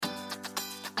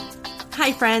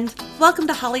Hi, friend. Welcome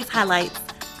to Holly's Highlights,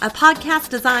 a podcast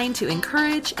designed to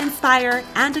encourage, inspire,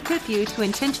 and equip you to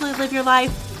intentionally live your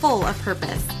life full of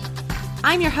purpose.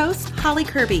 I'm your host, Holly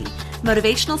Kirby,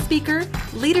 motivational speaker,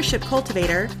 leadership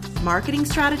cultivator, marketing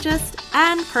strategist,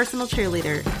 and personal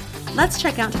cheerleader. Let's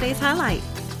check out today's highlight.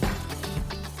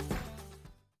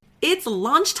 It's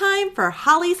launch time for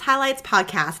Holly's Highlights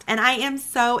podcast, and I am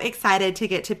so excited to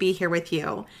get to be here with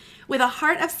you. With a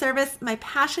heart of service, my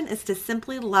passion is to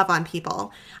simply love on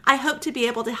people. I hope to be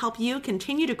able to help you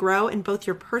continue to grow in both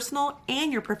your personal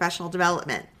and your professional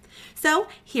development. So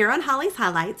here on Holly's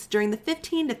Highlights, during the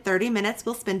 15 to 30 minutes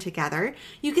we'll spend together,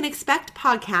 you can expect a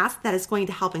podcast that is going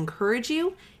to help encourage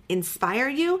you, inspire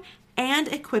you, and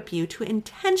equip you to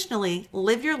intentionally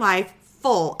live your life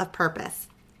full of purpose.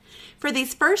 For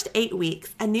these first 8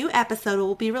 weeks, a new episode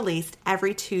will be released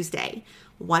every Tuesday.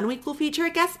 1 week will feature a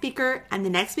guest speaker, and the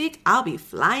next week I'll be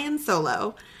flying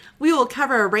solo. We will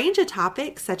cover a range of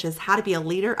topics such as how to be a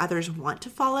leader others want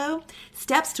to follow,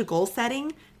 steps to goal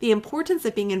setting, the importance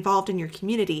of being involved in your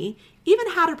community,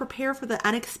 even how to prepare for the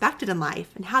unexpected in life,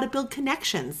 and how to build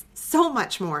connections, so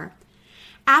much more.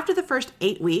 After the first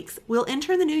 8 weeks, we'll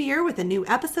enter the new year with a new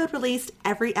episode released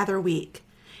every other week.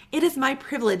 It is my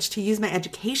privilege to use my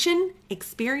education,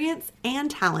 experience, and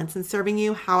talents in serving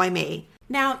you how I may.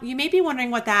 Now, you may be wondering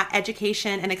what that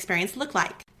education and experience look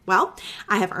like. Well,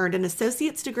 I have earned an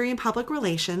associate's degree in public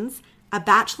relations, a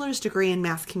bachelor's degree in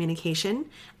mass communication,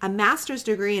 a master's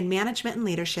degree in management and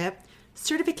leadership,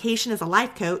 certification as a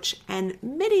life coach, and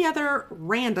many other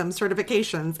random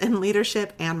certifications in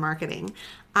leadership and marketing.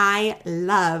 I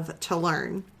love to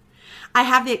learn. I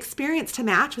have the experience to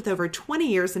match with over 20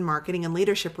 years in marketing and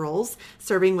leadership roles,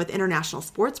 serving with international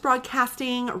sports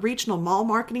broadcasting, regional mall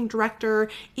marketing director,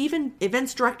 even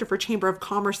events director for Chamber of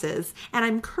Commerce's, and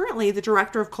I'm currently the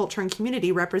director of culture and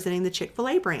community representing the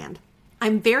Chick-fil-A brand.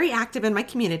 I'm very active in my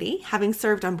community, having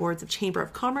served on boards of Chamber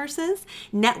of Commerce's,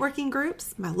 networking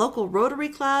groups, my local Rotary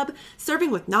Club,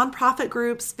 serving with nonprofit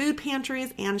groups, food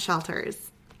pantries, and shelters.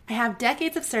 I have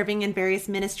decades of serving in various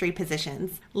ministry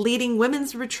positions, leading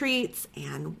women's retreats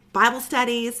and Bible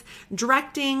studies,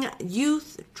 directing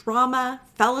youth, drama,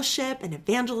 fellowship, and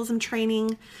evangelism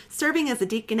training, serving as a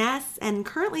deaconess, and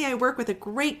currently I work with a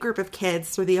great group of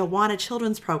kids through the Awana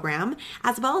Children's Program,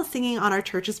 as well as singing on our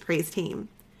church's praise team.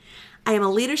 I am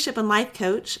a leadership and life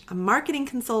coach, a marketing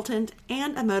consultant,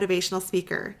 and a motivational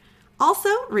speaker. Also,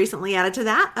 recently added to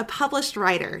that, a published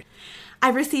writer.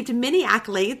 I've received many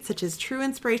accolades such as True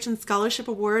Inspiration Scholarship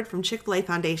Award from Chick-fil-A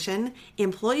Foundation,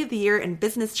 Employee of the Year and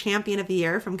Business Champion of the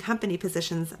Year from company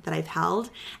positions that I've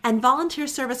held, and Volunteer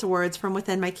Service Awards from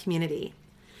within my community.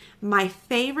 My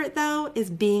favorite, though, is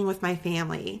being with my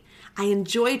family. I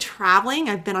enjoy traveling.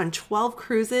 I've been on 12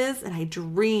 cruises, and I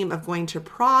dream of going to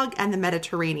Prague and the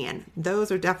Mediterranean.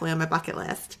 Those are definitely on my bucket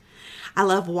list. I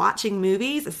love watching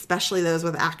movies, especially those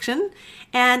with action.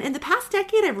 And in the past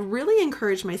decade, I've really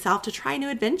encouraged myself to try new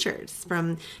adventures,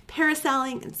 from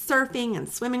parasailing and surfing and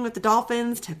swimming with the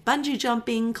dolphins to bungee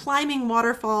jumping, climbing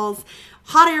waterfalls,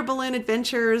 hot air balloon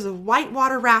adventures,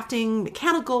 whitewater rafting,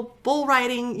 mechanical bull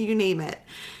riding, you name it.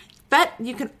 But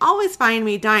you can always find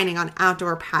me dining on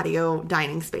outdoor patio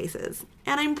dining spaces.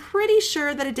 And I'm pretty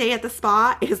sure that a day at the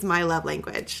spa is my love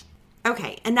language.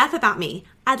 Okay, enough about me.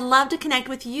 I'd love to connect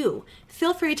with you.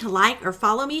 Feel free to like or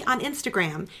follow me on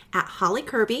Instagram at Holly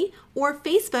Kirby or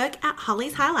Facebook at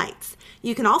Holly's Highlights.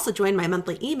 You can also join my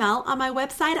monthly email on my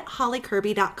website at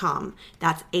hollykirby.com.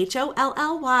 That's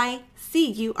HOLLYCURBY.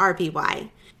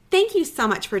 Thank you so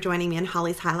much for joining me in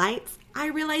Holly's Highlights. I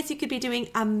realize you could be doing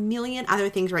a million other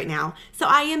things right now, so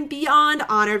I am beyond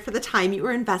honored for the time you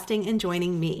are investing in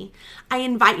joining me. I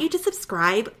invite you to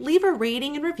subscribe, leave a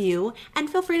rating and review, and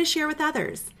feel free to share with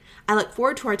others. I look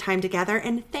forward to our time together,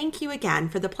 and thank you again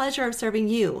for the pleasure of serving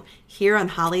you here on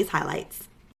Holly's Highlights.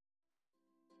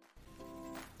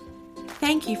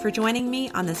 Thank you for joining me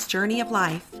on this journey of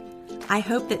life. I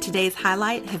hope that today's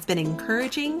highlight has been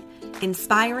encouraging,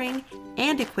 inspiring,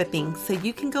 and equipping so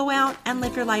you can go out and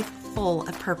live your life full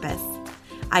of purpose.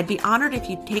 I'd be honored if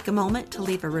you'd take a moment to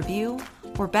leave a review,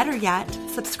 or better yet,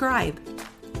 subscribe.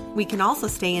 We can also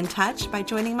stay in touch by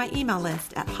joining my email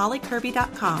list at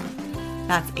hollykirby.com.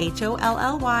 That's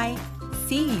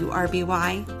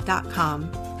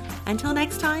HOLLYCURBY.com. Until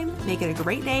next time, make it a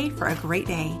great day for a great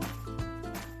day.